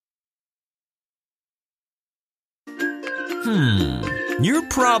You're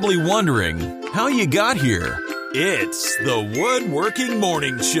probably wondering how you got here. It's the Woodworking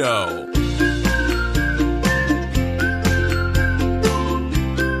Morning Show.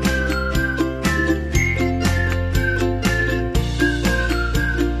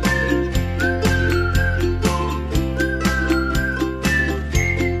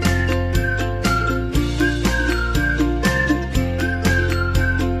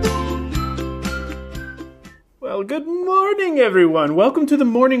 Well, good morning, everyone. Welcome to the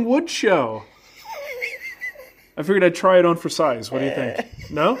Morning Wood Show. I figured I'd try it on for size. What do you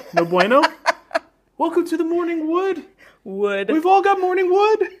think? No? No bueno? Welcome to the Morning Wood. Wood. We've all got morning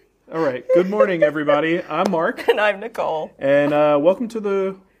wood. All right. Good morning, everybody. I'm Mark. And I'm Nicole. And welcome to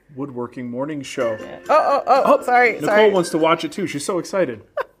the Woodworking Morning Show. Sorry. Nicole wants to watch it, too. She's so excited.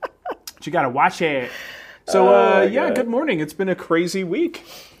 She got to watch it. So, good morning. It's been a crazy week.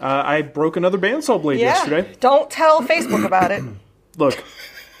 I broke another bandsaw blade yesterday. Don't tell Facebook about it. Look,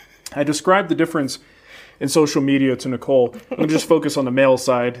 I described the difference in social media to Nicole. I'm going to just focus on the male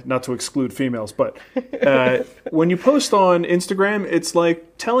side, not to exclude females. But when you post on Instagram, it's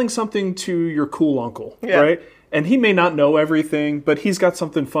like telling something to your cool uncle, right? And he may not know everything, but he's got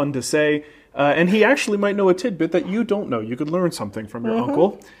something fun to say. And he actually might know a tidbit that you don't know. You could learn something from your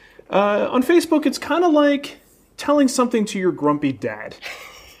uncle. On Facebook, it's kind of like telling something to your grumpy dad,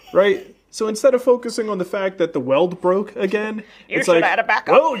 right? So instead of focusing on the fact that the weld broke again, it's like, had a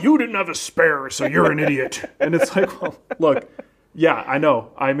backup. well, you didn't have a spare, so you're an idiot. And it's like, well, look, yeah, I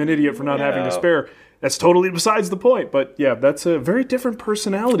know. I'm an idiot for not having a spare. That's totally besides the point. But yeah, that's a very different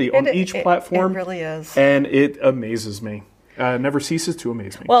personality on each platform. It really is. And it amazes me. Never ceases to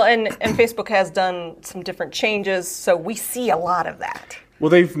amaze me. Well, and Facebook has done some different changes, so we see a lot of that. Well,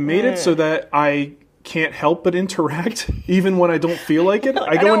 they've made it so that I can't help but interact, even when I don't feel like it.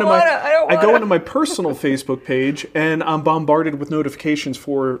 I go into my personal Facebook page, and I'm bombarded with notifications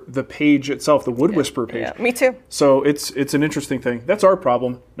for the page itself, the Wood Whisperer page. Yeah, me too. So it's an interesting thing. That's our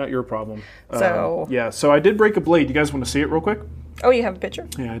problem, not your problem. So so I did break a blade. You guys want to see it real quick? Oh, you have a picture?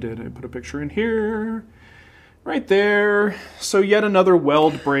 Yeah, I did. I put a picture in here. Right there. So yet another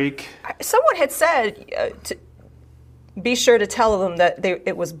weld break. Someone had said to be sure to tell them that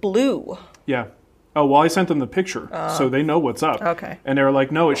it was blue. Yeah. Oh, well, I sent them the picture, so they know what's up. Okay. And they were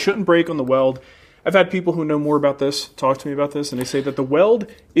like, no, it shouldn't break on the weld. I've had people who know more about this talk to me about this, and they say that the weld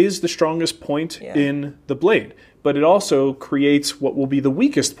is the strongest point in the blade, but it also creates what will be the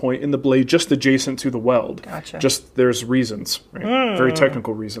weakest point in the blade just adjacent to the weld. Gotcha. Just there's reasons, right? Very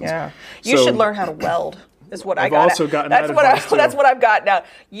technical reasons. Yeah. You should learn how to weld. Is what I've also gotten that's that what advice too. That's what I've got now.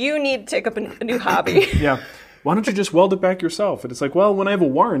 You need to take up a new hobby. Yeah. Why don't you just weld it back yourself? And it's like, well, when I have a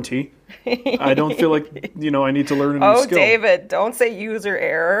warranty, I don't feel like, I need to learn a new skill. Oh, David, don't say user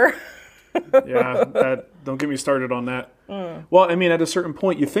error. Yeah, don't get me started on that. Well, I mean, at a certain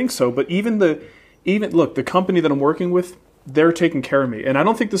point, you think so, but even the company that I'm working with, they're taking care of me. And I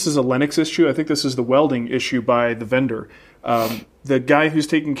don't think this is a Lennox issue. I think this is the welding issue by the vendor. The guy who's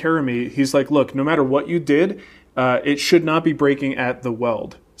taking care of me, he's like, look, no matter what you did, it should not be breaking at the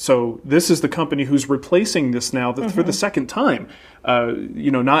weld. So this is the company who's replacing this now for the second time.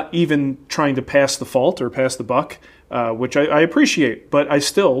 Not even trying to pass the fault or pass the buck, which I appreciate. But I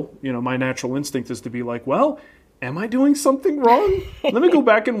still, my natural instinct is to be like, well, am I doing something wrong? Let me go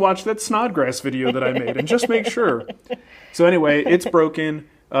back and watch that Snodgrass video that I made and just make sure. So anyway, it's broken.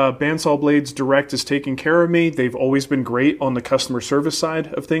 Bandsaw Blades Direct is taking care of me. They've always been great on the customer service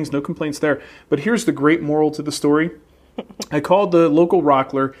side of things. No complaints there. But here's the great moral to the story. I called the local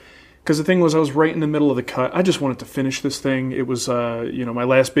rockler because the thing was I was right in the middle of the cut. I just wanted to finish this thing. It was, my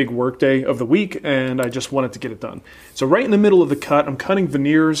last big work day of the week, and I just wanted to get it done. So right in the middle of the cut, I'm cutting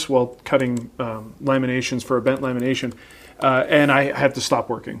veneers while cutting laminations for a bent lamination, and I have to stop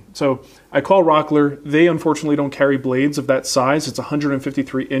working. So I call Rockler. They unfortunately don't carry blades of that size. It's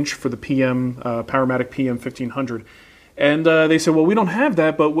 153 inch for the PM Powermatic PM 1500. And they said, well, we don't have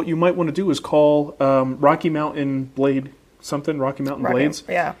that, but what you might want to do is call Rocky Mountain Blades.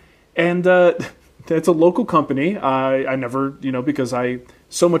 Yeah. And it's a local company. I never, because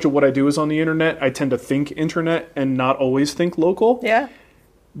so much of what I do is on the internet, I tend to think internet and not always think local. Yeah.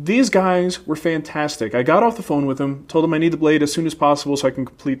 These guys were fantastic. I got off the phone with them, told them I need the blade as soon as possible so I can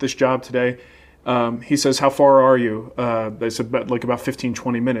complete this job today. He says, how far are you? I said, about 15,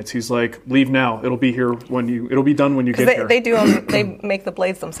 20 minutes. He's like, leave now. It'll be here it'll be done when you get here. They make the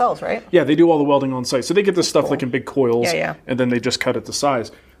blades themselves, right? Yeah, they do all the welding on site. So they get this stuff like in big coils, Yeah. and then they just cut it to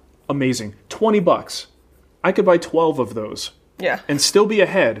size. Amazing. $20. I could buy 12 of those. Yeah. And still be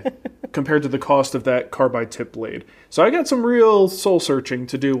ahead compared to the cost of that carbide tip blade. So I got some real soul searching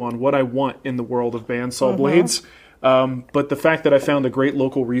to do on what I want in the world of bandsaw blades. But the fact that I found a great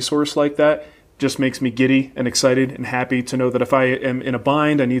local resource like that just makes me giddy and excited and happy to know that if I am in a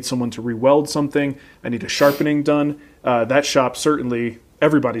bind, I need someone to re-weld something, I need a sharpening done, that shop certainly,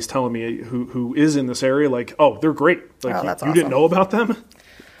 everybody's telling me who is in this area, like, oh, they're great. Like, that's you didn't know about them?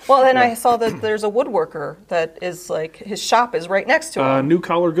 Well, then I saw that there's a woodworker that is like, his shop is right next to him. New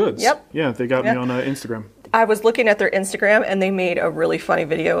Collar Goods. Yep. Yeah, they got me on Instagram. I was looking at their Instagram, and they made a really funny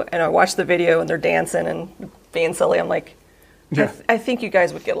video, and I watched the video, and they're dancing and being silly. I'm like, I think you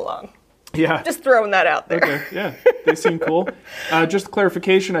guys would get along. Yeah. Just throwing that out there. Okay, yeah. They seem cool. Just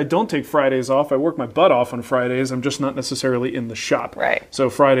clarification, I don't take Fridays off. I work my butt off on Fridays. I'm just not necessarily in the shop. Right. So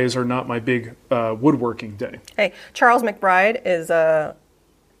Fridays are not my big woodworking day. Hey, Charles McBride is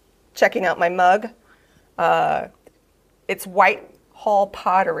checking out my mug. It's Whitehall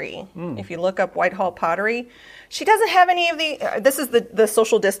Pottery. If you look up Whitehall Pottery, she doesn't have any of the, this is the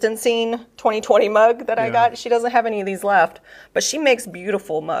social distancing 2020 mug that I got. She doesn't have any of these left, but she makes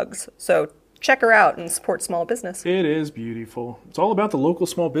beautiful mugs. So check her out and support small business. It is beautiful. It's all about the local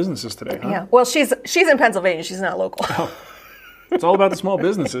small businesses today, huh? Yeah. Well, she's in Pennsylvania. She's not local. It's all about the small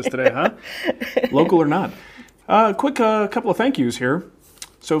businesses today, huh? Local or not. Quick couple of thank yous here.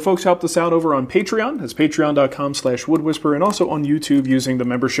 So folks helped us out over on Patreon. That's patreon.com/woodwhisper, and also on YouTube using the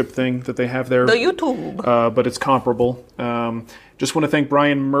membership thing that they have there. The YouTube. But it's comparable. Just want to thank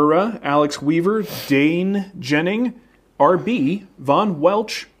Brian Murrah, Alex Weaver, Dane Jennings, RB, Von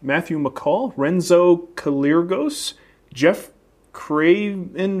Welch, Matthew McCall, Renzo Kalirgos, Jeff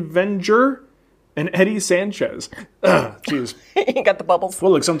Cravenvenger, and Eddie Sanchez. Jeez. You got the bubbles.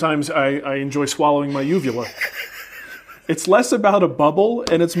 Well, look, sometimes I enjoy swallowing my uvula. It's less about a bubble,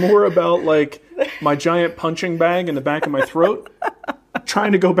 and it's more about, like, my giant punching bag in the back of my throat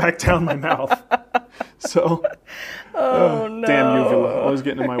trying to go back down my mouth. So, no. Damn uvula, always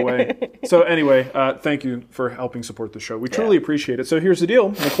getting in my way. So anyway, thank you for helping support the show. We truly appreciate it. So here's the deal.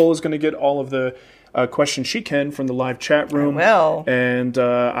 Nicole is going to get all of the questions she can from the live chat room. Well, and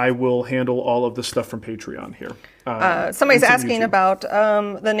I will handle all of the stuff from Patreon here. Somebody's asking about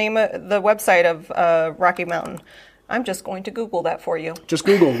the name of the website of Rocky Mountain. I'm just going to Google that for you. Just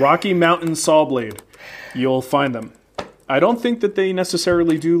Google Rocky Mountain Saw Blade. You'll find them. I don't think that they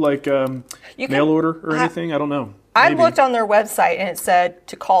necessarily do like mail order or anything. I don't know. I looked on their website and it said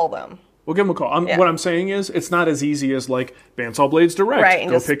to call them. We'll give them a call. What I'm saying is it's not as easy as like Bandsaw Blades Direct. Right,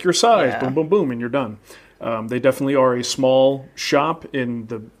 Go pick your size. Boom, boom, boom, and you're done. They definitely are a small shop in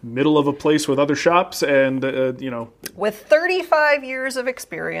the middle of a place with other shops and, With 35 years of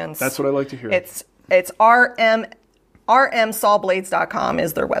experience. That's what I like to hear. It's rmsawblades.com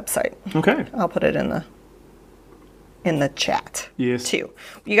is their website. Okay. I'll put it in the chat. Yes. Too.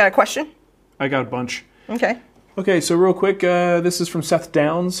 You got a question? I got a bunch. Okay, so real quick, this is from Seth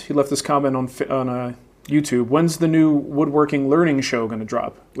Downs. He left this comment on YouTube. When's the new woodworking learning show going to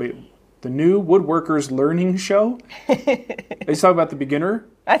drop? Wait, the new Woodworkers Learning Show? He's talking about the beginner?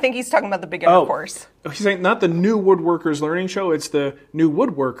 I think he's talking about the beginner course. He's saying not the new Woodworkers Learning Show, it's the new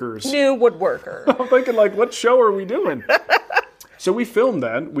Woodworkers. New Woodworker. I'm thinking, like, what show are we doing? So we filmed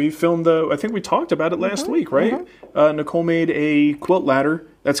that. We filmed I think we talked about it last week, right? Nicole made a quilt ladder.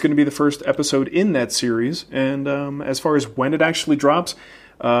 That's going to be the first episode in that series. And as far as when it actually drops,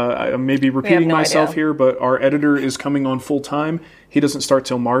 I may be repeating myself here, but our editor is coming on full time. He doesn't start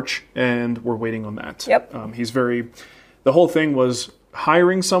till March, and we're waiting on that. Yep. The whole thing was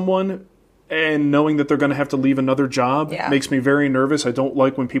hiring someone and knowing that they're going to have to leave another job makes me very nervous. I don't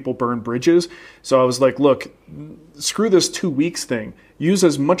like when people burn bridges. So I was like, look, screw this 2 weeks thing. Use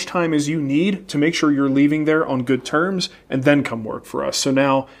as much time as you need to make sure you're leaving there on good terms and then come work for us. So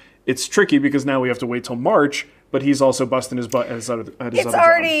now it's tricky because now we have to wait till March, but he's also busting his butt at his other job.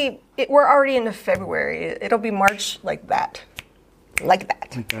 We're already into February. It'll be March like that. Like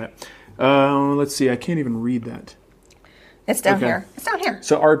that. Let's see. I can't even read that. It's down here. It's down here.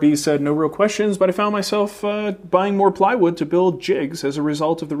 So RB said, no real questions, but I found myself buying more plywood to build jigs as a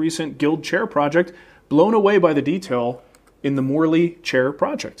result of the recent Guild chair project. Blown away by the detail in the Morley chair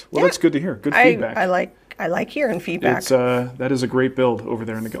project. Well, that's good to hear. Good feedback. I like hearing feedback. That is a great build over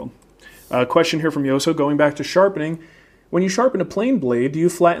there in the Guild. Question here from Yoso, going back to sharpening. When you sharpen a plain blade, do you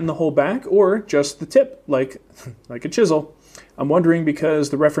flatten the whole back or just the tip, like a chisel? I'm wondering because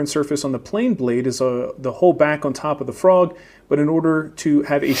the reference surface on the plain blade is the whole back on top of the frog, but in order to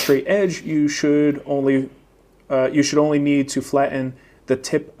have a straight edge, you should only need to flatten the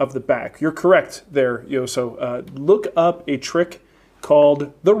tip of the back. You're correct there, Yoso. Look up a trick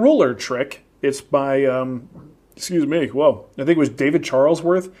called the ruler trick. It's by, I think it was David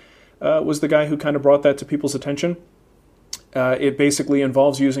Charlesworth was the guy who kind of brought that to people's attention. It basically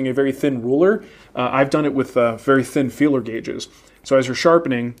involves using a very thin ruler. I've done it with very thin feeler gauges. So as you're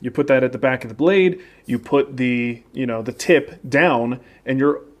sharpening, you put that at the back of the blade, you put the tip down, and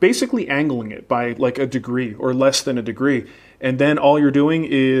you're basically angling it by like a degree or less than a degree. And then all you're doing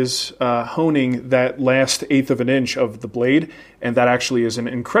is honing that last eighth of an inch of the blade, and that actually is an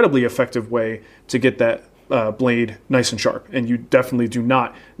incredibly effective way to get that blade nice and sharp. And you definitely do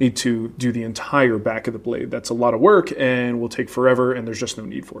not need to do the entire back of the blade. That's a lot of work and will take forever, and there's just no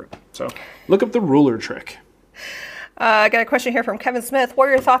need for it. So look up the ruler trick. I got a question here from Kevin Smith. What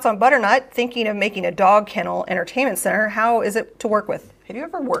are your thoughts on butternut? Thinking of making a dog kennel entertainment center. How is it to work with? Have you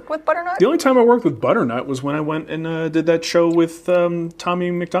ever worked with butternut? The only time I worked with butternut was when I went and did that show with Tommy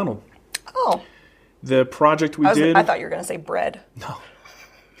McDonald. Oh. The project we did. I thought you were going to say bread. No.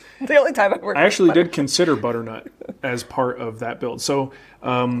 The only time I worked with I actually butternut. did consider butternut as part of that build. So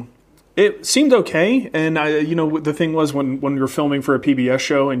it seemed okay. And the thing was when you're filming for a PBS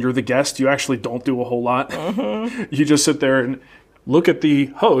show and you're the guest, you actually don't do a whole lot. Mm-hmm. You just sit there and look at the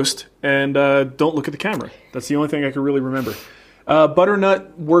host and don't look at the camera. That's the only thing I can really remember.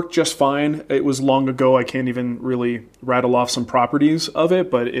 Butternut worked just fine. It was long ago. I can't even really rattle off some properties of it,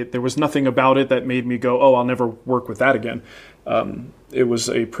 but there was nothing about it that made me go, oh, I'll never work with that again. It was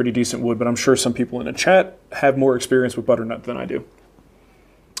a pretty decent wood, but I'm sure some people in the chat have more experience with butternut than I do.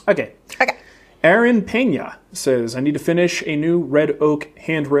 Okay. Aaron Pena says, I need to finish a new red oak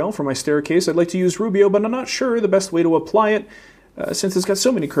handrail for my staircase. I'd like to use Rubio, but I'm not sure the best way to apply it. Since it's got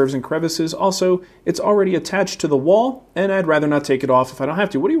so many curves and crevices. Also, it's already attached to the wall, and I'd rather not take it off if I don't have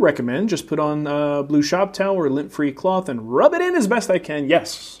to. What do you recommend? Just put on blue shop towel or lint-free cloth and rub it in as best I can.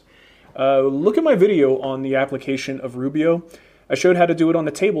 Yes. Look at my video on the application of Rubio. I showed how to do it on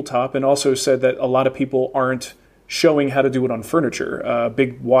the tabletop and also said that a lot of people aren't showing how to do it on furniture.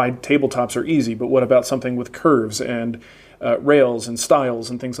 Big, wide tabletops are easy, but what about something with curves and rails and stiles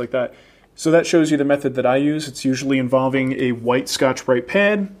and things like that? So that shows you the method that I use. It's usually involving a white Scotch-Brite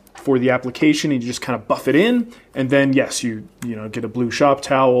pad for the application, and you just kind of buff it in, and then yes, you get a blue shop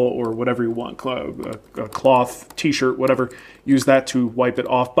towel or whatever you want, a cloth, t-shirt, whatever. Use that to wipe it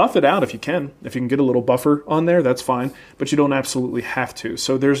off. Buff it out if you can. If you can get a little buffer on there, that's fine, but you don't absolutely have to.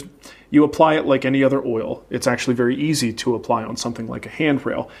 So you apply it like any other oil. It's actually very easy to apply on something like a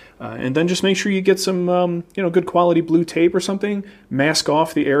handrail, and then just make sure you get some good quality blue tape or something. Mask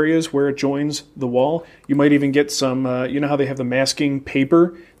off the areas where it joins the wall. You might even get some. You know how they have the masking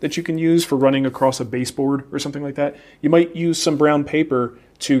paper that you can use for running across a baseboard or something like that. You might use some brown paper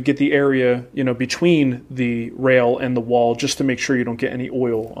to get the area, between the rail and the wall, just to make sure you don't get any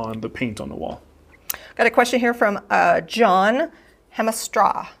oil on the paint on the wall. Got a question here from John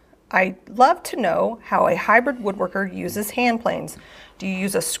Hemastra. I'd love to know how a hybrid woodworker uses hand planes. Do you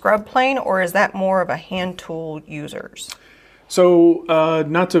use a scrub plane, or is that more of a hand tool user's? So,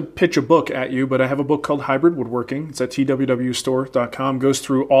 not to pitch a book at you, but I have a book called Hybrid Woodworking. It's at twwstore.com. Goes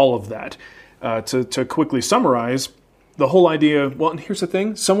through all of that. To quickly summarize, the whole idea, well, and here's the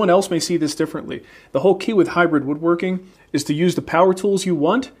thing, someone else may see this differently. The whole key with hybrid woodworking is to use the power tools you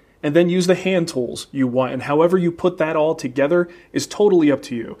want and then use the hand tools you want. And however you put that all together is totally up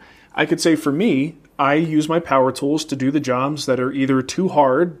to you. I could say for me, I use my power tools to do the jobs that are either too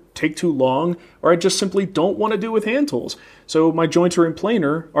hard, take too long, or I just simply don't want to do with hand tools. So my jointer and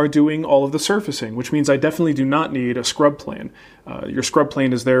planer are doing all of the surfacing, which means I definitely do not need a scrub plane. Your scrub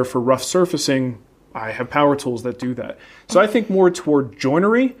plane is there for rough surfacing. I have power tools that do that. So I think more toward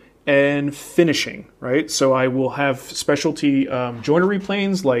joinery and finishing, right? So I will have specialty joinery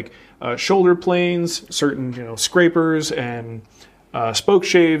planes like shoulder planes, certain scrapers and spoke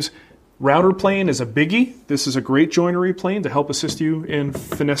shaves. Router plane is a biggie. This is a great joinery plane to help assist you in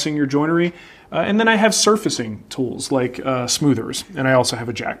finessing your joinery. And then I have surfacing tools like smoothers. And I also have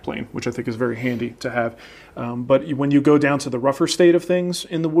a jack plane, which I think is very handy to have. But when you go down to the rougher state of things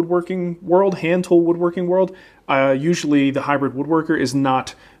in the woodworking world, hand tool woodworking world, usually the hybrid woodworker is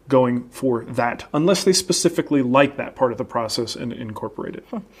not going for that, unless they specifically like that part of the process and incorporate it.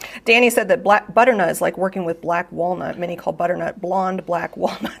 Danny said that butternut is like working with black walnut. Many call butternut blonde black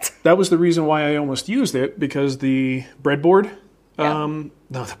walnut. That was the reason why I almost used it, because the breadboard,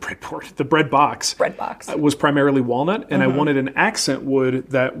 the bread box was primarily walnut, and I wanted an accent wood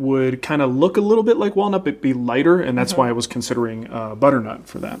that would kind of look a little bit like walnut but be lighter, and that's why I was considering butternut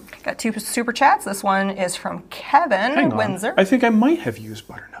for that. Got 2 super chats. This one is from Kevin Windsor. I think I might have used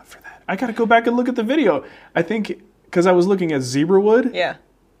butternut for that. I got to go back and look at the video. I think because I was looking at zebra wood,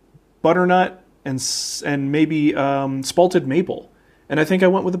 butternut, and maybe spalted maple, and I think I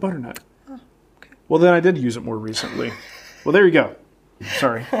went with the butternut. Oh, okay. Well, then I did use it more recently. Well, there you go.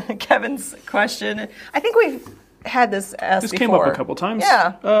 Sorry. Kevin's question. I think we've had this S This before. came up a couple times.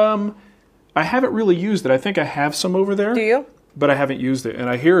 Yeah. I haven't really used it. I think I have some over there. Do you? But I haven't used it. And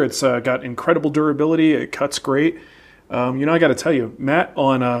I hear it's got incredible durability. It cuts great. I got to tell you, Matt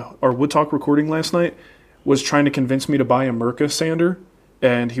on our Wood Talk recording last night was trying to convince me to buy a Mirka sander.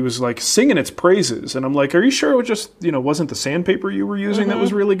 And he was like singing its praises. And I'm like, are you sure it just, wasn't the sandpaper you were using that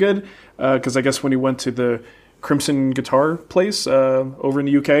was really good? Because I guess when he went to the Crimson Guitar place over in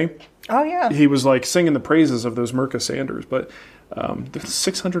the UK, Oh, yeah. he was like singing the praises of those Mirka sanders. But they're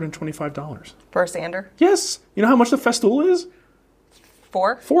 $625. For a sander? Yes. You know how much the Festool is?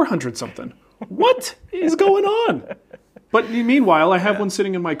 400 something. What is going on? But meanwhile, I have one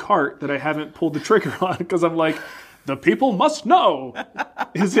sitting in my cart that I haven't pulled the trigger on because I'm like, the people must know.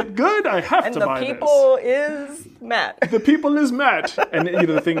 Is it good? I have to buy this. And the people is Matt. The people is Matt. And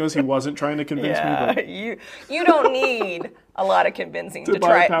the thing was, he wasn't trying to convince me. But You don't need a lot of convincing to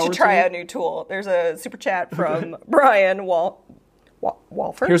try a new tool. There's a super chat from Brian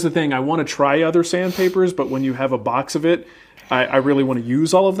Walford. Here's the thing. I want to try other sandpapers, but when you have a box of it, I really want to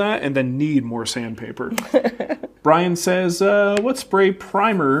use all of that and then need more sandpaper. Brian says, what spray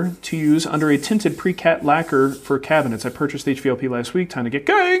primer to use under a tinted pre-cat lacquer for cabinets? I purchased HVLP last week. Time to get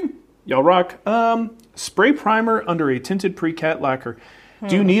going. Y'all rock. Spray primer under a tinted pre-cat lacquer.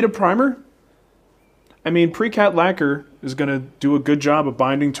 Do you need a primer? I mean, pre-cat lacquer is going to do a good job of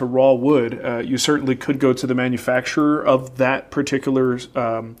binding to raw wood. You certainly could go to the manufacturer of that particular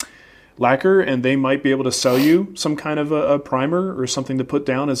lacquer, and they might be able to sell you some kind of a primer or something to put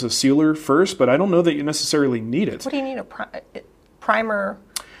down as a sealer first, but I don't know that you necessarily need it. What do you need a primer?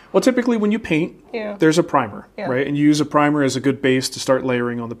 Well, typically when you paint, there's a primer, right? And you use a primer as a good base to start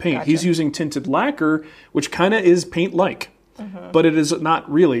layering on the paint. Gotcha. He's using tinted lacquer, which kind of is paint-like. But it is not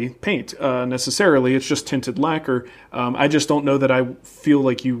really paint necessarily. It's just tinted lacquer. I just don't know that I feel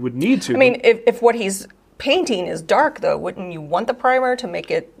like you would need to. I mean, if what he's painting is dark, though, wouldn't you want the primer to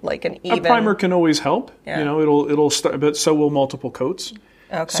make it like an even? A primer can always help. Yeah. It'll start, but so will multiple coats.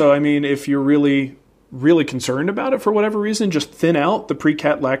 Okay. So I mean, if you're really concerned about it for whatever reason, just thin out the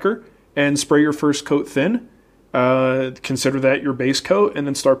pre-cat lacquer and spray your first coat thin. Consider that your base coat and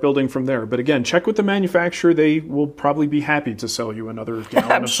then start building from there. But again, check with the manufacturer. They will probably be happy to sell you another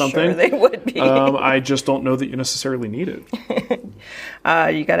gallon of something. I'm sure they would be. I just don't know that you necessarily need it.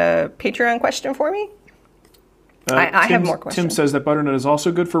 You got a Patreon question for me? I have more questions. Tim says that butternut is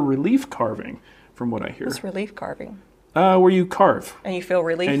also good for relief carving, from what I hear. What's relief carving? Where you carve. And you feel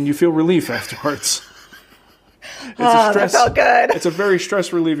relief? And you feel relief afterwards. That felt good. It's a very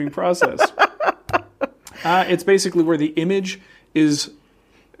stress-relieving process. It's basically where the image is.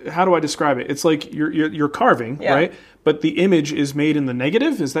 How do I describe it? It's like you're carving, right? But the image is made in the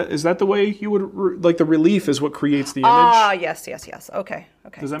negative. Is that the way you would like the relief is what creates the image? Ah, yes. Okay.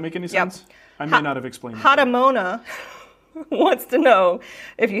 Does that make any sense? I may not have explained it. Hadamona wants to know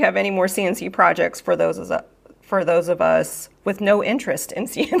if you have any more CNC projects for those of us with no interest in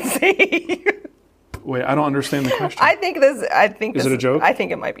CNC. Wait, I don't understand the question. I think is it a joke? I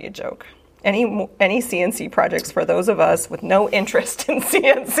think it might be a joke. Any CNC projects for those of us with no interest in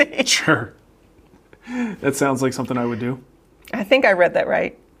CNC? Sure. That sounds like something I would do. I think I read that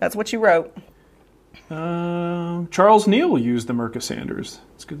right. That's what you wrote. Charles Neal used the Mirka sanders.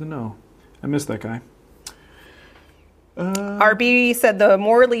 It's good to know. I missed that guy. RB said the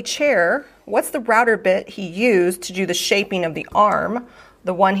Morley chair. What's the router bit he used to do the shaping of the arm?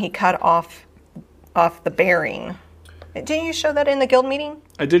 The one he cut off the bearing. Didn't you show that in the guild meeting?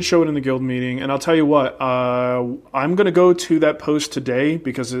 I did show it in the guild meeting, and I'll tell you what, I'm going to go to that post today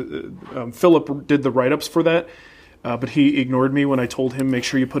because Philip did the write-ups for that, but he ignored me when I told him make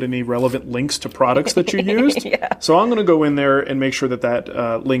sure you put any relevant links to products that you used. Yeah. So I'm going to go in there and make sure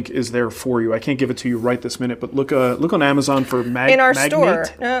that link is there for you. I can't give it to you right this minute, but look on Amazon for in our Magnate. store.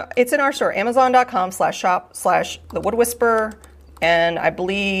 No, it's in our store, amazon.com/shop/The Wood Whisperer. And I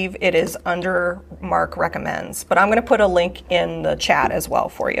believe it is under Mark Recommends. But I'm going to put a link in the chat as well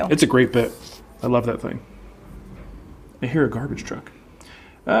for you. It's a great bit. I love that thing. I hear a garbage truck.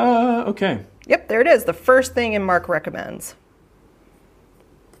 Okay. Yep, there it is. The first thing in Mark Recommends.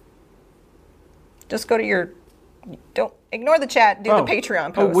 Just go to your... Don't ignore the chat. Do the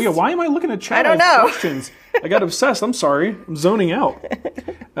Patreon post. Oh, yeah. Why am I looking at chat? I don't know. Questions. I got obsessed. I'm sorry. I'm zoning out.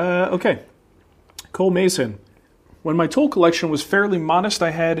 Okay. Cole Mason. When my tool collection was fairly modest,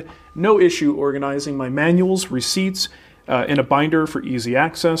 I had no issue organizing my manuals, receipts, in a binder for easy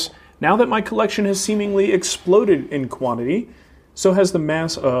access. Now that my collection has seemingly exploded in quantity, so has the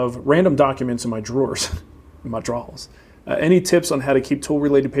mass of random documents in my drawers, any tips on how to keep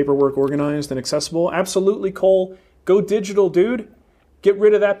tool-related paperwork organized and accessible? Absolutely, Cole. Go digital, dude. Get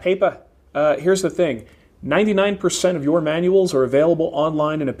rid of that paper. Here's the thing. 99% of your manuals are available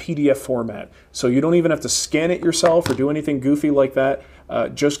online in a PDF format. So you don't even have to scan it yourself or do anything goofy like that.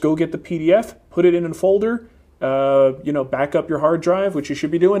 Just go get the PDF, put it in a folder, back up your hard drive, which you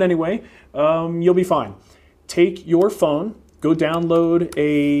should be doing anyway. You'll be fine. Take your phone, go download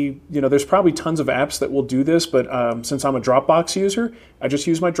there's probably tons of apps that will do this, but since I'm a Dropbox user, I just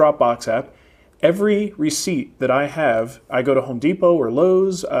use my Dropbox app. Every receipt that I have, I go to Home Depot or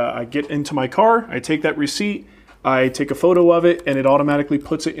Lowe's, I get into my car, I take that receipt, I take a photo of it, and it automatically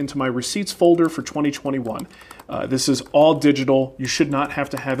puts it into my receipts folder for 2021. This is all digital. You should not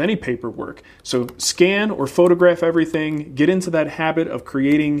have to have any paperwork. So scan or photograph everything, get into that habit of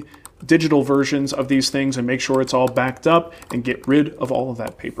creating digital versions of these things and make sure it's all backed up and get rid of all of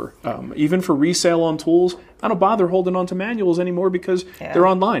that paper. Even for resale on tools, I don't bother holding on to manuals anymore because they're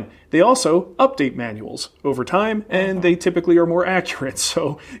online. They also update manuals over time and they typically are more accurate.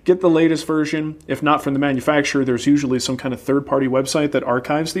 So get the latest version. If not from the manufacturer, there's usually some kind of third-party website that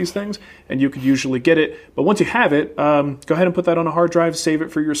archives these things and you could usually get it. But once you have it, go ahead and put that on a hard drive, save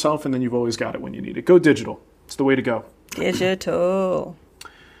it for yourself, and then you've always got it when you need it. Go digital. It's the way to go. Digital.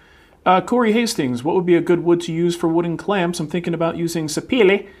 Corey Hastings, what would be a good wood to use for wooden clamps? I'm thinking about using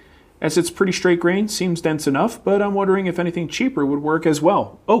sapele, as it's pretty straight grain, seems dense enough, but I'm wondering if anything cheaper would work as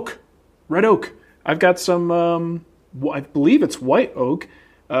well. Oak, red oak. I've got some, I believe it's white oak.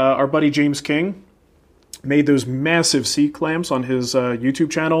 Our buddy James King made those massive seat clamps on his YouTube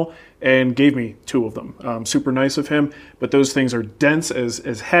channel and gave me 2 of them. Super nice of him, but those things are dense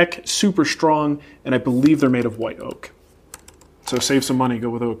as heck, super strong, and I believe they're made of white oak. So save some money, go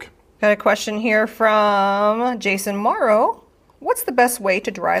with oak. Got a question here from Jason Morrow. What's the best way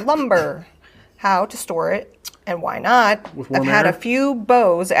to dry lumber? How to store it and why not? I've had a few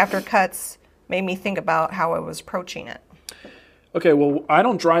bows after cuts made me think about how I was approaching it. Okay, well, I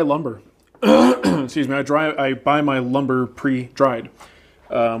don't dry lumber. Excuse me, I buy my lumber pre-dried.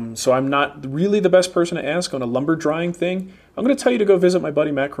 So I'm not really the best person to ask on a lumber drying thing. I'm going to tell you to go visit my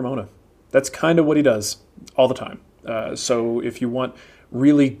buddy Matt Cremona. That's kind of what he does all the time. So if you want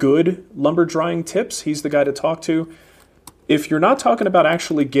really good lumber drying tips, he's the guy to talk to. If you're not talking about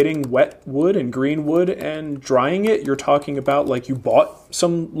actually getting wet wood and green wood and drying it, you're talking about like you bought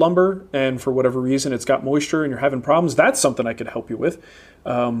some lumber and for whatever reason it's got moisture and you're having problems, that's something I could help you with.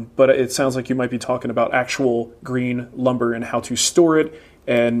 But it sounds like you might be talking about actual green lumber and how to store it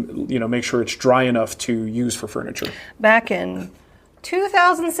and make sure it's dry enough to use for furniture. Back in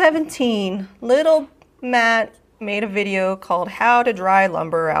 2017, little Matt made a video called How to Dry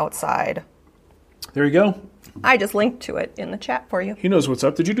Lumber Outside. There you go. I just linked to it in the chat for you. He knows what's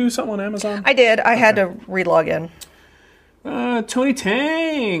up. Did you do something on Amazon? I did. I had to re-log in. Tony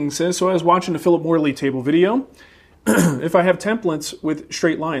Tang says, so I was watching the Philip Morley table video. If I have templates with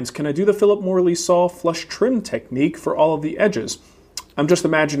straight lines, can I do the Philip Morley saw flush trim technique for all of the edges? I'm just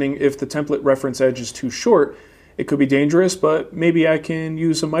imagining if the template reference edge is too short, it could be dangerous, but maybe I can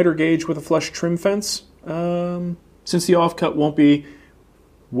use a miter gauge with a flush trim fence. Since the offcut won't be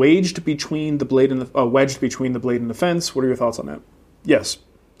wedged between the blade and the fence. What are your thoughts on that? Yes.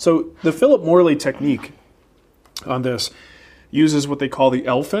 So the Philip Morley technique on this uses what they call the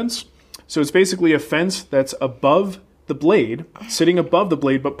L fence. So it's basically a fence that's above the blade, sitting above the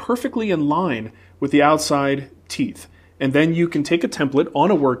blade, but perfectly in line with the outside teeth. And then you can take a template on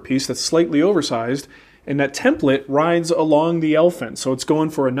a workpiece that's slightly oversized, and that template rides along the L fence. So it's going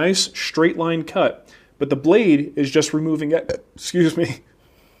for a nice straight line cut, but the blade is just removing it. Excuse me.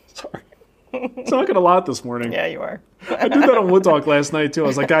 Sorry. Talking a lot this morning. Yeah, you are. I did that on Wood Talk last night, too. I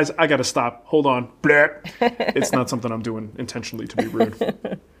was like, guys, I got to stop. Hold on. It's not something I'm doing intentionally to be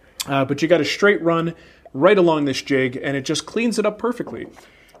rude. But you got a straight run right along this jig, and it just cleans it up perfectly.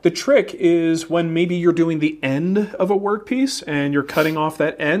 The trick is when maybe you're doing the end of a workpiece and you're cutting off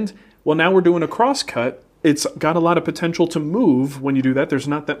that end. Well, now we're doing a cross cut. It's got a lot of potential to move when you do that. There's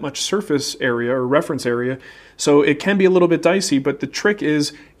not that much surface area or reference area. So it can be a little bit dicey, but the trick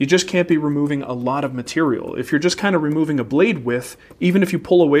is you just can't be removing a lot of material. If you're just kind of removing a blade width, even if you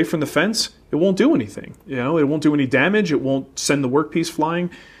pull away from the fence, it won't do anything. It won't do any damage. It won't send the workpiece flying.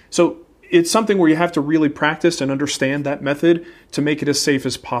 So it's something where you have to really practice and understand that method to make it as safe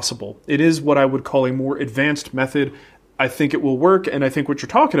as possible. It is what I would call a more advanced method. I think it will work, and I think what you're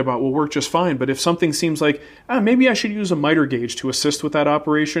talking about will work just fine. But if something seems like, maybe I should use a miter gauge to assist with that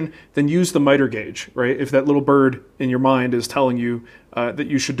operation, then use the miter gauge, right? If that little bird in your mind is telling you that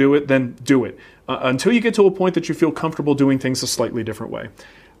you should do it, then do it. Until you get to a point that you feel comfortable doing things a slightly different way.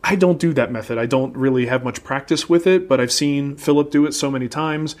 I don't do that method. I don't really have much practice with it, but I've seen Philip do it so many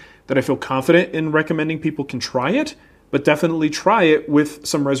times that I feel confident in recommending people can try it. but definitely try it with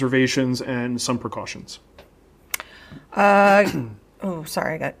some reservations and some precautions. Oh,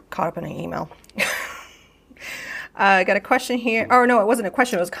 sorry, I got caught up in an email. I got a question here. Oh, no, it wasn't a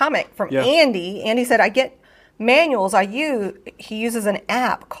question. It was a comment from Andy. Andy said, I get manuals. He uses an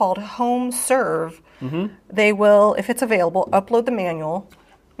app called Home Serve. They will, if it's available, upload the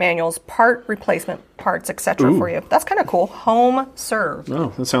manuals, part replacement parts, etc. for you. That's kind of cool. Home Serve.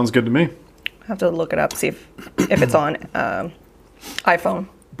 Oh, that sounds good to me. I have to look it up, see if it's on iPhone.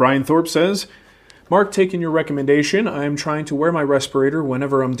 Brian Thorpe says, Mark, taking your recommendation, I am trying to wear my respirator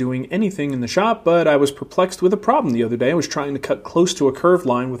whenever I'm doing anything in the shop, but I was perplexed with a problem the other day. I was trying to cut close to a curved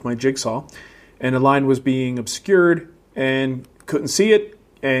line with my jigsaw, and the line was being obscured and couldn't see it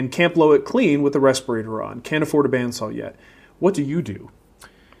and can't blow it clean with the respirator on. Can't afford a bandsaw yet. What do you do?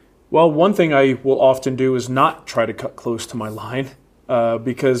 Well, one thing I will often do is not try to cut close to my line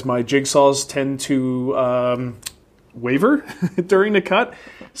because my jigsaws tend to waver during the cut.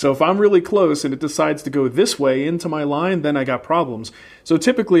 So if I'm really close and it decides to go this way into my line, then I got problems. So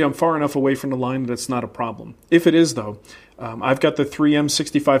typically I'm far enough away from the line that it's not a problem. If it is, though, I've got the 3M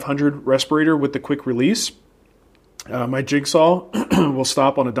 6500 respirator with the quick release. My jigsaw will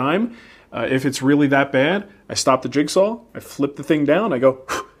stop on a dime. If it's really that bad, I stop the jigsaw, I flip the thing down, I go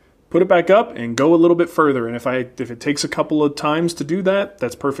put it back up and go a little bit further. And if it takes a couple of times to do that,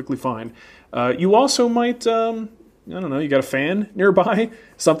 that's perfectly fine. You also might, I don't know, you got a fan nearby,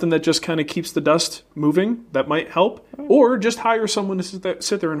 something that just kind of keeps the dust moving. That might help. Or just hire someone to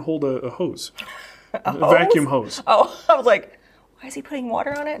sit there and hold a hose. A vacuum hose. Oh, I was like, why is he putting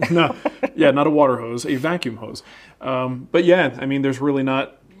water on it? No, yeah, not a water hose, a vacuum hose. But yeah, I mean, there's really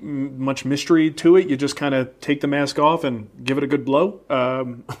not much mystery to it. You just kind of take the mask off and give it a good blow.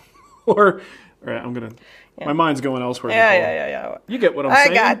 Or I'm going to... Yeah. My mind's going elsewhere. Yeah. You get what I'm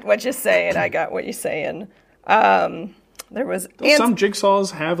saying. I got what you're saying. There was... Some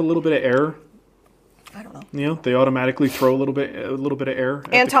jigsaws have a little bit of air. I don't know. You know, they automatically throw a little bit of air.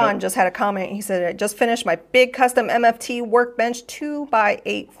 Anton just had a comment. He said, I just finished my big custom MFT workbench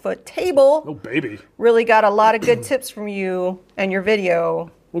 2x8 foot table. Oh, baby. Really got a lot of good tips from you and your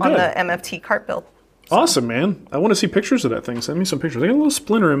video on the MFT cart build. So. Awesome, man. I want to see pictures of that thing. Send me some pictures. I got a little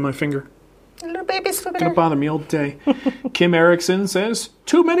splinter in my finger. A little baby splinter. Gonna bother me all day. Kim Erickson says,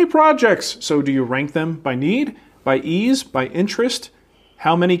 too many projects. So do you rank them by need, by ease, by interest?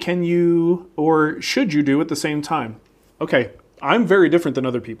 How many can you or should you do at the same time? Okay, I'm very different than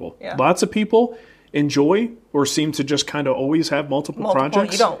other people. Yeah. Lots of people enjoy or seem to just kind of always have multiple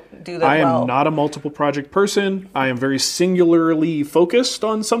projects. You don't do that I am well. not a multiple project person. I am very singularly focused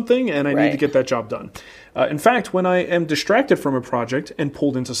on something, and I need to get that job done. In fact, when I am distracted from a project and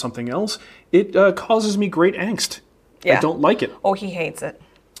pulled into something else, it causes me great angst. Yeah. I don't like it. Oh, he hates it.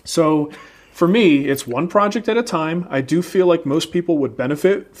 So for me, it's one project at a time. I do feel like most people would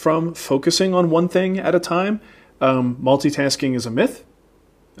benefit from focusing on one thing at a time. Multitasking is a myth,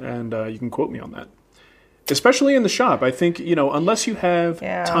 and you can quote me on that. Especially in the shop, I think, unless you have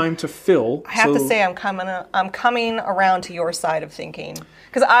time to fill. I have to say I'm coming around to your side of thinking,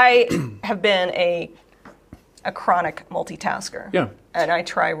 because I have been a chronic multitasker. Yeah. And I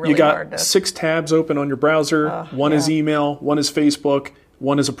try really You hard got 6 tabs open on your browser. One is email, one is Facebook,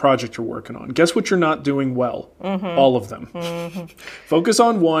 one is a project you're working on. Guess what you're not doing well? All of them. Focus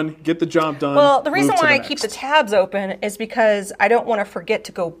on one, get the job done. Well, the reason why I keep the tabs open is because I don't want to forget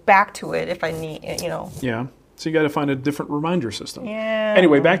to go back to it if I need, Yeah. So you got to find a different reminder system. Yeah.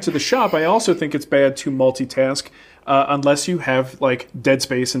 Anyway, back to the shop. I also think it's bad to multitask unless you have dead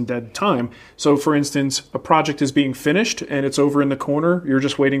space and dead time. So for instance, a project is being finished and it's over in the corner. You're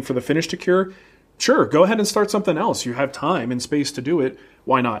just waiting for the finish to cure. Sure, go ahead and start something else. You have time and space to do it.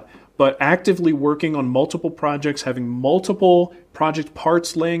 Why not? But actively working on multiple projects, having multiple project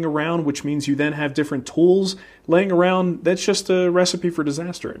parts laying around, which means you then have different tools laying around, that's just a recipe for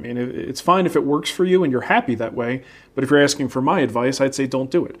disaster. I mean, it's fine if it works for you and you're happy that way, but if you're asking for my advice, I'd say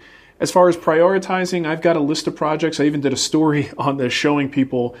don't do it. As far as prioritizing, I've got a list of projects. I even did a story on this showing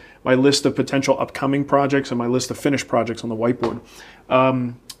people my list of potential upcoming projects and my list of finished projects on the whiteboard.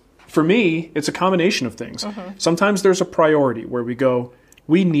 For me, it's a combination of things. Sometimes there's a priority where we go,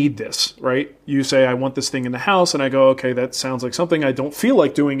 we need this, right? You say, I want this thing in the house, and I go, okay, that sounds like something. I don't feel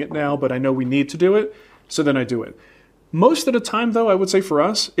like doing it now, but I know we need to do it, so then I do it. Most of the time, though, I would say for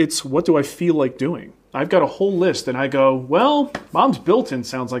us, it's what do I feel like doing? I've got a whole list, and I go, well, Mom's built-in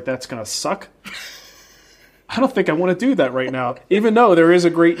sounds like that's going to suck. I don't think I want to do that right now, even though there is a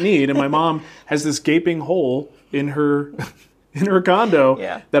great need, and my mom has this gaping hole in her condo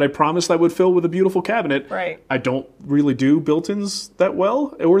that I promised I would fill with a beautiful cabinet. Right. I don't really do built-ins that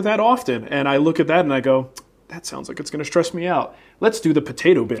well or that often. And I look at that and I go, that sounds like it's going to stress me out. Let's do the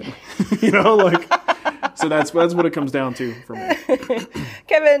potato bin. You know, like, so that's what it comes down to for me.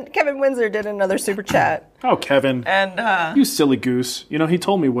 Kevin Windsor did another super chat. Oh, Kevin. And you silly goose. You know, he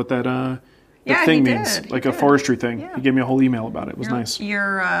told me what that thing means, like a forestry thing. Yeah. He gave me a whole email about it. It was nice.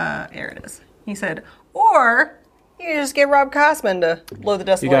 Here it is. He said, or you just get Rob Cosman to blow the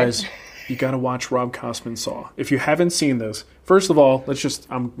dust away. You guys, you got to watch Rob Cosman Saw. If you haven't seen this, first of all,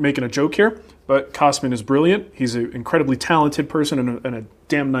 I'm making a joke here, but Cosman is brilliant. He's an incredibly talented person and a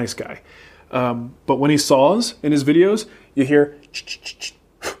damn nice guy. But when he saws in his videos, you hear,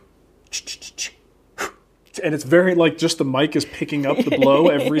 and it's very like just the mic is picking up the blow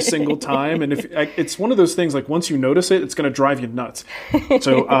every single time. And it's one of those things, like once you notice it, it's going to drive you nuts.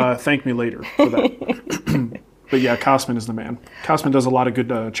 So thank me later for that. But yeah, Cosman is the man. Cosman does a lot of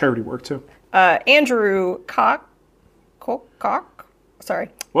good charity work too. Andrew Cock. Sorry.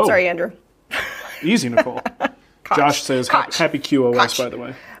 Whoa. Sorry, Andrew. Easy, Nicole. Josh says, happy QOS, by the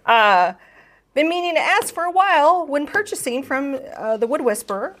way. Been meaning to ask for a while when purchasing from the Wood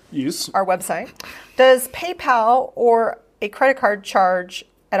Whisperer, yes, our website, does PayPal or a credit card charge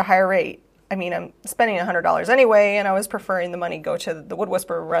at a higher rate? I mean, I'm spending $100 anyway, and I was preferring the money go to the Wood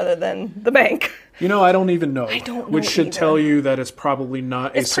Whisperer rather than the bank. You know, I don't even know. I don't know which should either. Tell you that it's probably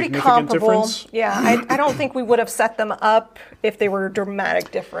not a significant comparable. Difference. Yeah, I don't think we would have set them up if they were a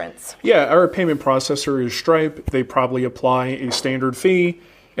dramatic difference. Yeah, our payment processor is Stripe. They probably apply a standard fee.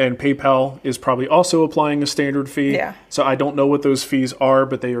 And PayPal is probably also applying a standard fee. Yeah. So I don't know what those fees are,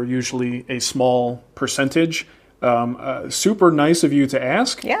 but they are usually a small percentage. Super nice of you to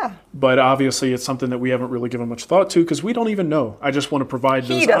ask. Yeah. But obviously it's something that we haven't really given much thought to because we don't even know. I just want to provide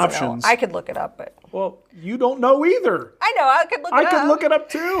those options. Know. I could look it up, but... Well, you don't know either. I know, I could look it up. I could look it up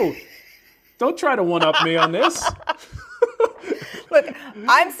too. Don't try to one-up me on this. Look,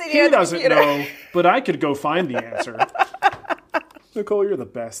 I'm sitting here. He doesn't know, but I could go find the answer. Nicole, you're the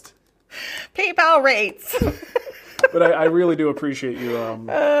best. PayPal rates. But I really do appreciate you looking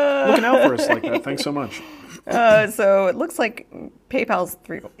out for us like that. Thanks so much. So it looks like PayPal's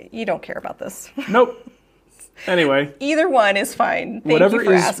 3. You don't care about this. Nope. Anyway. Either one is fine. Thank whatever you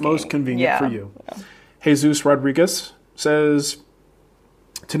for is asking. most convenient for you. Yeah. Jesus Rodriguez says,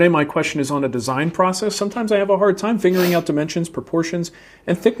 today my question is on a design process. Sometimes I have a hard time figuring out dimensions, proportions,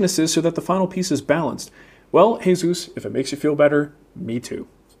 and thicknesses so that the final piece is balanced. Well, Jesus, if it makes you feel better, me too.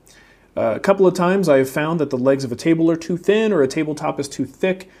 A couple of times I have found that the legs of a table are too thin or a tabletop is too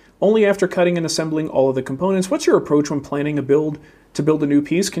thick, only after cutting and assembling all of the components. What's your approach when planning a build to build a new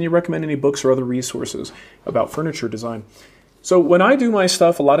piece? Can you recommend any books or other resources about furniture design? So when I do my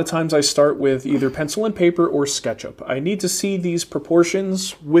stuff, a lot of times I start with either pencil and paper or SketchUp. I need to see these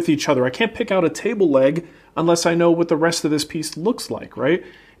proportions with each other. I can't pick out a table leg unless I know what the rest of this piece looks like, right?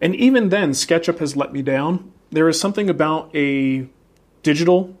 And even then, SketchUp has let me down. There is something about a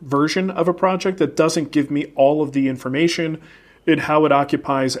digital version of a project that doesn't give me all of the information in how it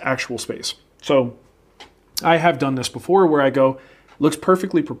occupies actual space. So I have done this before where I go, looks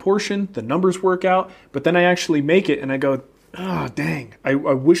perfectly proportioned, the numbers work out, but then I actually make it and I go, oh, dang, I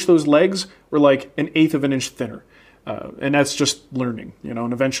wish those legs were like 1/8 of an inch thinner. And that's just learning,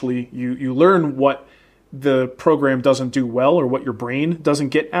 and eventually you learn what the program doesn't do well or what your brain doesn't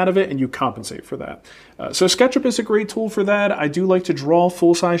get out of it, and you compensate for that. So SketchUp is a great tool for that. I do like to draw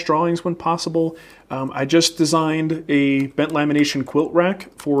full-size drawings when possible. I just designed a bent lamination quilt rack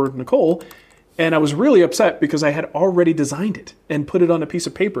for Nicole, and I was really upset because I had already designed it and put it on a piece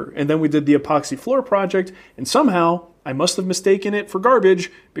of paper. And then we did the epoxy floor project, and somehow I must have mistaken it for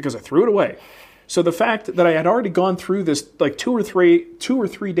garbage because I threw it away. So the fact that I had already gone through this like 2 or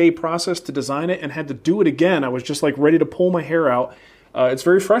 3 day process to design it and had to do it again, I was just like ready to pull my hair out. It's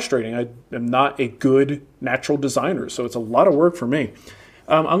very frustrating. I am not a good natural designer, so it's a lot of work for me.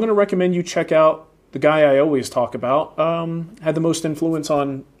 I'm going to recommend you check out the guy I always talk about. Had the most influence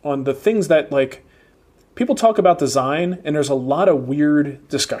on the things that like people talk about design, and there's a lot of weird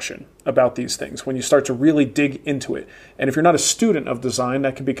discussion about these things when you start to really dig into it. And if you're not a student of design,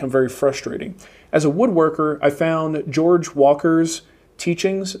 that can become very frustrating. As a woodworker, I found George Walker's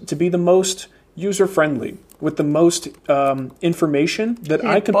teachings to be the most user-friendly, with the most information that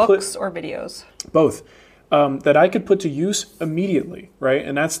I could books or videos? Both. That I could put to use immediately, right?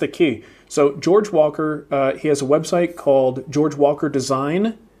 And that's the key. So George Walker, he has a website called George Walker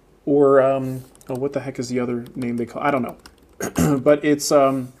Design, or what the heck is the other name they call? I don't know. But it's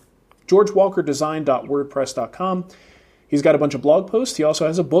georgewalkerdesign.wordpress.com. He's got a bunch of blog posts. He also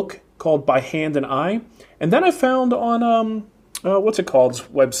has a book called By Hand and Eye. And then I found on, what's it called,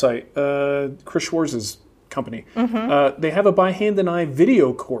 website? Chris Schwarz's company. They have a By Hand and Eye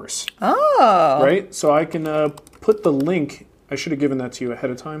video course. Oh. Right? So I can put the link. I should have given that to you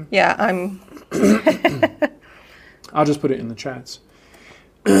ahead of time. Yeah, I'll just put it in the chats.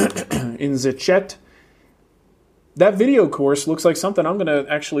 In the chat. That video course looks like something I'm going to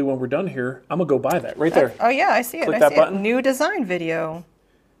actually, when we're done here, I'm going to go buy that right there. Oh, yeah, I see it. Click I that see button. It. New design video.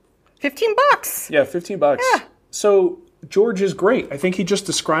 $15. Yeah, $15. Yeah. So George is great. I think he just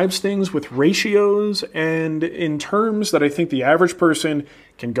describes things with ratios and in terms that I think the average person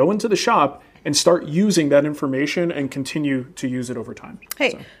can go into the shop and start using that information and continue to use it over time.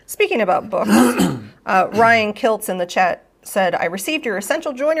 Hey, speaking about books, Ryan Kiltz in the chat said, I received your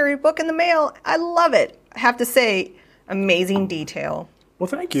Essential Joinery book in the mail. I love it. I have to say, amazing detail. Well,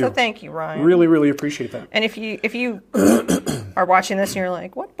 thank you. So thank you, Ryan. Really, really appreciate that. And if you are watching this and you're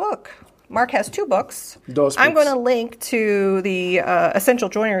like, what book? Mark has 2 books. I'm going to link to the Essential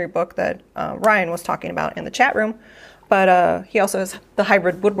Joinery book that Ryan was talking about in the chat room. But he also has the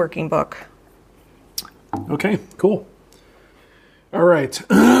Hybrid Woodworking book. Okay, cool. All right.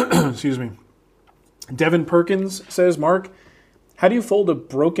 Excuse me. Devin Perkins says, Mark, how do you fold a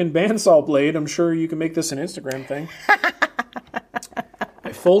broken bandsaw blade? I'm sure you can make this an Instagram thing.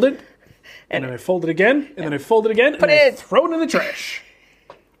 I fold it, and then I fold it again, and then I fold it again, and I throw it in the trash.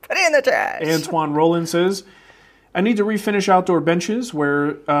 Put it in the trash. Antoine Rowland says, I need to refinish outdoor benches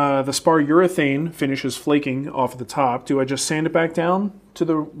where the spar urethane finish is flaking off the top. Do I just sand it back down to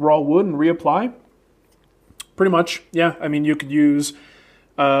the raw wood and reapply? Pretty much, yeah. I mean, you could use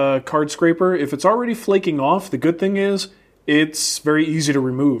a card scraper. If it's already flaking off, the good thing is it's very easy to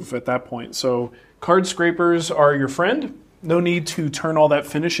remove at that point. So card scrapers are your friend. No need to turn all that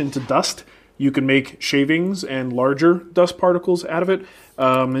finish into dust. You can make shavings and larger dust particles out of it.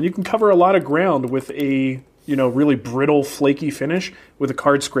 And you can cover a lot of ground with a really brittle, flaky finish with a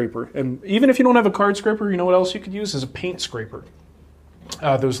card scraper. And even if you don't have a card scraper, you know what else you could use is a paint scraper.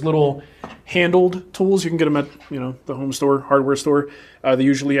 Those little handled tools, you can get them at the home store, hardware store. They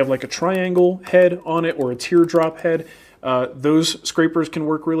usually have like a triangle head on it or a teardrop head. Those scrapers can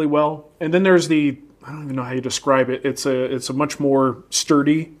work really well. And then there's I don't even know how you describe it. It's a much more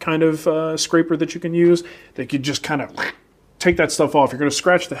sturdy kind of scraper that you can use. That you just kind of take that stuff off. You're going to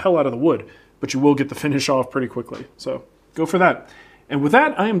scratch the hell out of the wood, but you will get the finish off pretty quickly. So go for that. And with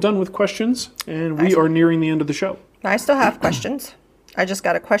that, I am done with questions, and we are nearing the end of the show. I still have questions. I just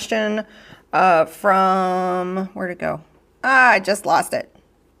got a question from, where'd it go? I just lost it.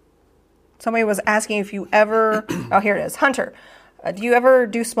 Somebody was asking if you ever, oh, here it is. Hunter, do you ever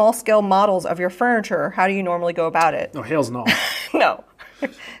do small-scale models of your furniture? How do you normally go about it? Oh, hells no. No. You're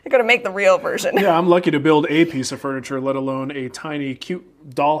going to make the real version. Yeah, I'm lucky to build a piece of furniture, let alone a tiny,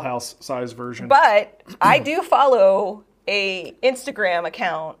 cute dollhouse-size version. But I do follow a Instagram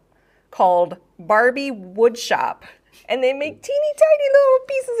account called Barbie Woodshop. And they make teeny tiny little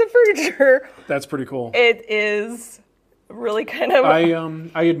pieces of furniture. That's pretty cool. It is really kind of.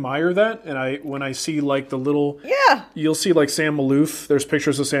 I admire that, and when I see like the little. Yeah. You'll see like Sam Maloof. There's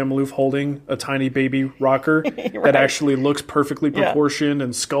pictures of Sam Maloof holding a tiny baby rocker Right. that actually looks perfectly proportioned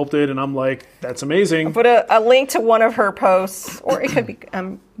and sculpted, and I'm like, that's amazing. I'll put a link to one of her posts, or it could be.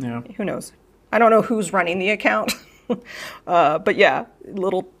 Yeah. Who knows? I don't know who's running the account, but yeah,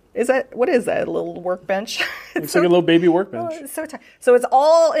 what is that? A little workbench? It's like a little baby workbench. It's so tiny. So it's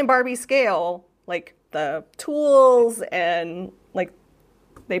all in Barbie scale, like the tools and like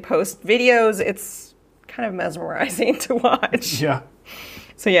they post videos. It's kind of mesmerizing to watch. Yeah.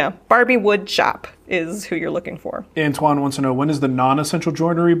 So yeah, Barbie Woodshop is who you're looking for. Antoine wants to know, when is the non-essential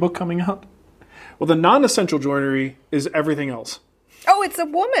joinery book coming out? Well, the non-essential joinery is everything else. Oh, it's a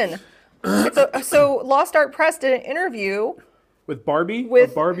woman. So Lost Art Press did an interview with Barbie,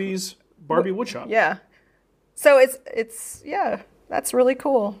 Barbie's Barbie Woodshop. Yeah. So it's that's really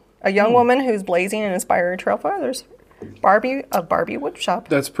cool. A young woman who's blazing and inspiring trail for others. Barbie Woodshop.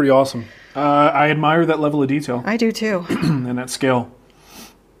 That's pretty awesome. I admire that level of detail. I do too. And that scale.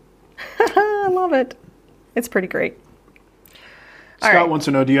 I love it. It's pretty great. Scott wants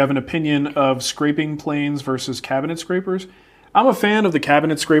to know, do you have an opinion of scraping planes versus cabinet scrapers? I'm a fan of the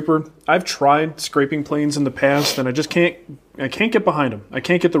cabinet scraper. I've tried scraping planes in the past, and I can't get behind them. I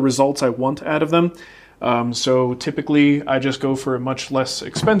can't get the results I want out of them. So typically, I just go for a much less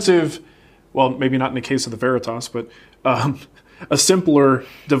expensive, well, maybe not in the case of the Veritas, but a simpler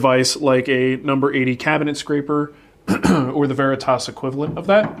device like a number 80 cabinet scraper or the Veritas equivalent of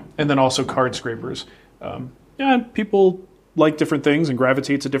that, and then also card scrapers. People like different things and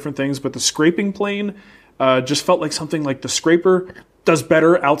gravitate to different things, but the scraping plane just felt like something like the scraper does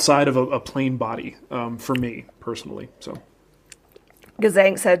better outside of a plain body for me personally. So,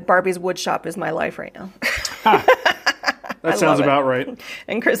 Gazang said, Barbie's Woodshop is my life right now. That sounds about right.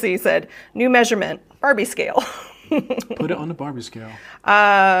 And Chrissy said, new measurement, Barbie scale. Put it on the Barbie scale.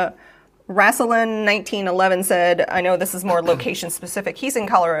 Rasselin 1911 said, I know this is more location specific. He's in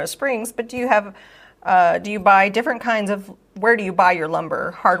Colorado Springs, but do you buy different kinds of, where do you buy your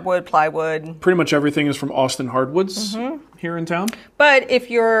lumber? Hardwood, plywood? Pretty much everything is from Austin Hardwoods here in town. But if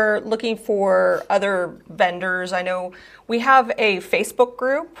you're looking for other vendors, I know we have a Facebook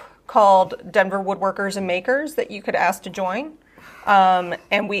group called Denver Woodworkers and Makers that you could ask to join. And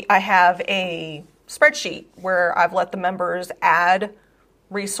I have a spreadsheet where I've let the members add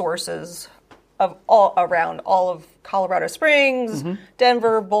resources of all around all of Colorado Springs,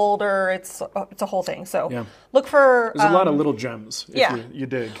 Denver, Boulder. It's a whole thing. So look for... There's a lot of little gems if you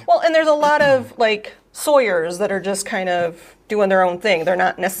dig. Well, and there's a lot of like sawyers that are just kind of doing their own thing. They're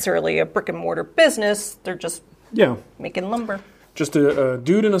not necessarily a brick and mortar business. They're just making lumber. Just a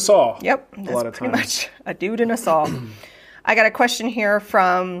dude and a saw. Yep. A lot of times. Pretty much a dude and a saw. I got a question here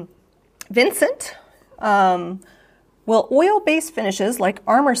from Vincent. Will oil-based finishes like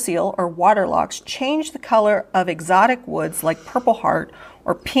armor seal or waterlocks change the color of exotic woods like purple heart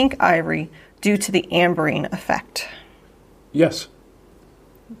or pink ivory due to the ambering effect? Yes.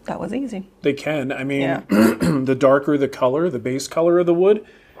 That was easy. They can. I mean, the darker the color, the base color of the wood,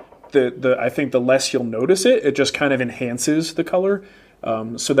 I think the less you'll notice it. It just kind of enhances the color.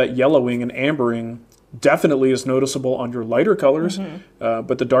 So that yellowing and ambering definitely is noticeable on your lighter colors.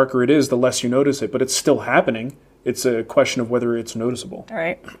 But the darker it is, the less you notice it. But it's still happening. It's a question of whether it's noticeable. All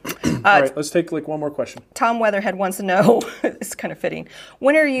right. All right, let's take one more question. Tom Weatherhead wants to know, it's kind of fitting,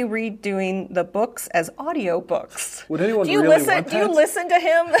 when are you redoing the books as audio books? Would anyone really want that? Do you listen to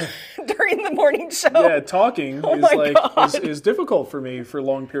him during the morning show? Yeah, talking is difficult for me for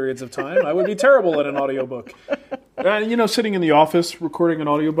long periods of time. I would be terrible at an audiobook. Sitting in the office recording an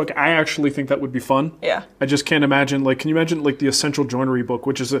audiobook, I actually think that would be fun. Yeah. I just can't imagine, can you imagine the Essential Joinery book,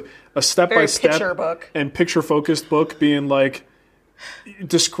 which is a step-by-step picture book and picture-focused book being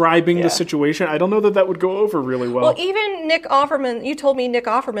describing the situation. I don't know that would go over really well. Well, even Nick Offerman, you told me Nick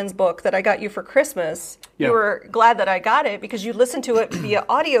Offerman's book that I got you for Christmas. Yeah. You were glad that I got it because you listened to it via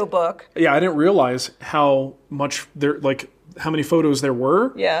audiobook. Yeah, I didn't realize how much how many photos there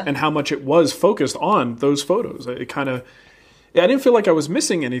were and how much it was focused on those photos. It kind of... I didn't feel like I was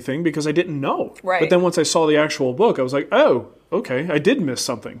missing anything because I didn't know. Right. But then once I saw the actual book, I was like, oh, okay, I did miss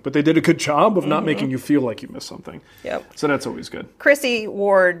something. But they did a good job of not making you feel like you missed something. Yep. So that's always good. Chrissy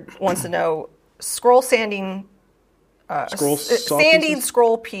Ward wants to know, scroll sanding... saw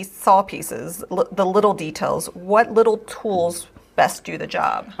pieces, the little details. What little tools best do the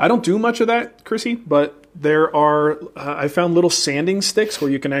job? I don't do much of that, Chrissy, but there are, I found little sanding sticks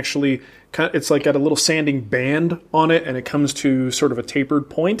where you can actually, it's got a little sanding band on it and it comes to sort of a tapered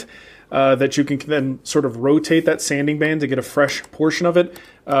point that you can then sort of rotate that sanding band to get a fresh portion of it.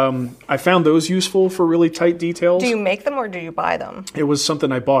 I found those useful for really tight details. Do you make them or do you buy them? It was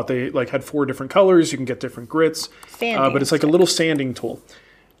something I bought. They had 4 different colors. You can get different grits. But it's like a little sanding tool.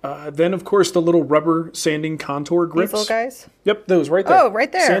 Then, of course, the little rubber sanding contour grips. These little guys? Yep, those right there. Oh,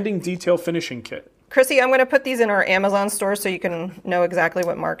 right there. Sanding detail finishing kit. Chrissy, I'm going to put these in our Amazon store so you can know exactly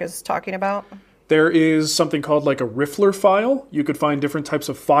what Mark is talking about. There is something called a riffler file. You could find different types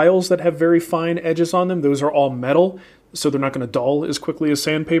of files that have very fine edges on them. Those are all metal, so they're not going to dull as quickly as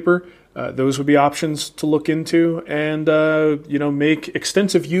sandpaper. Those would be options to look into. And, make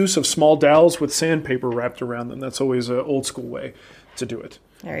extensive use of small dowels with sandpaper wrapped around them. That's always an old school way to do it.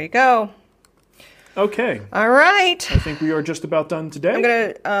 There you go. Okay. All right. I think we are just about done today. I'm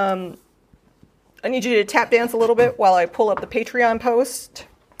going to... I need you to tap dance a little bit while I pull up the Patreon post.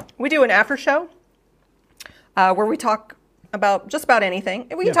 We do an after show where we talk about just about anything.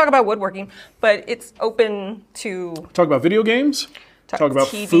 We can talk about woodworking, but it's open to... Talk about video games. Talk about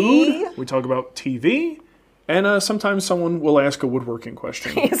TV. Food. We talk about TV. And sometimes someone will ask a woodworking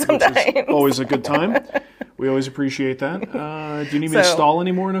question, which is always a good time. We always appreciate that. Do you need me to stall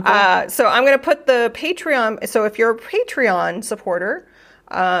anymore, Nicole? So I'm going to put the Patreon... So if you're a Patreon supporter...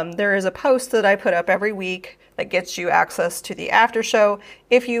 there is a post that I put up every week that gets you access to the after show.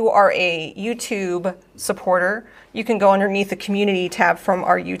 If you are a YouTube supporter, you can go underneath the community tab from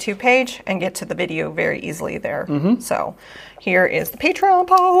our YouTube page and get to the video very easily there. So here is the Patreon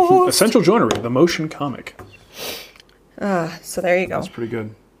post. Essential Joinery, the motion comic. So there you go. That's pretty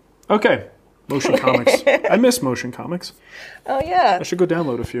good. Okay, motion comics. I miss motion comics. Oh, yeah. I should go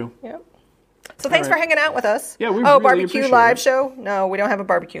download a few. Yep. So thanks for hanging out with us. Yeah, we really barbecue live it. show? No, we don't have a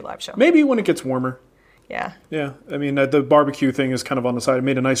barbecue live show. Maybe when it gets warmer. Yeah. Yeah, I mean, the barbecue thing is kind of on the side. I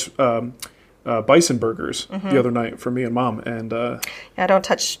made a nice bison burgers the other night for me and Mom. And yeah, don't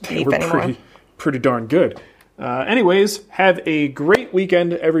touch beef anymore. pretty darn good. Anyways, have a great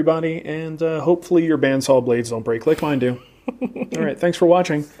weekend, everybody, and hopefully your bandsaw blades don't break like mine do. All right, thanks for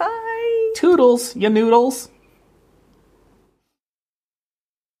watching. Bye. Toodles, you noodles.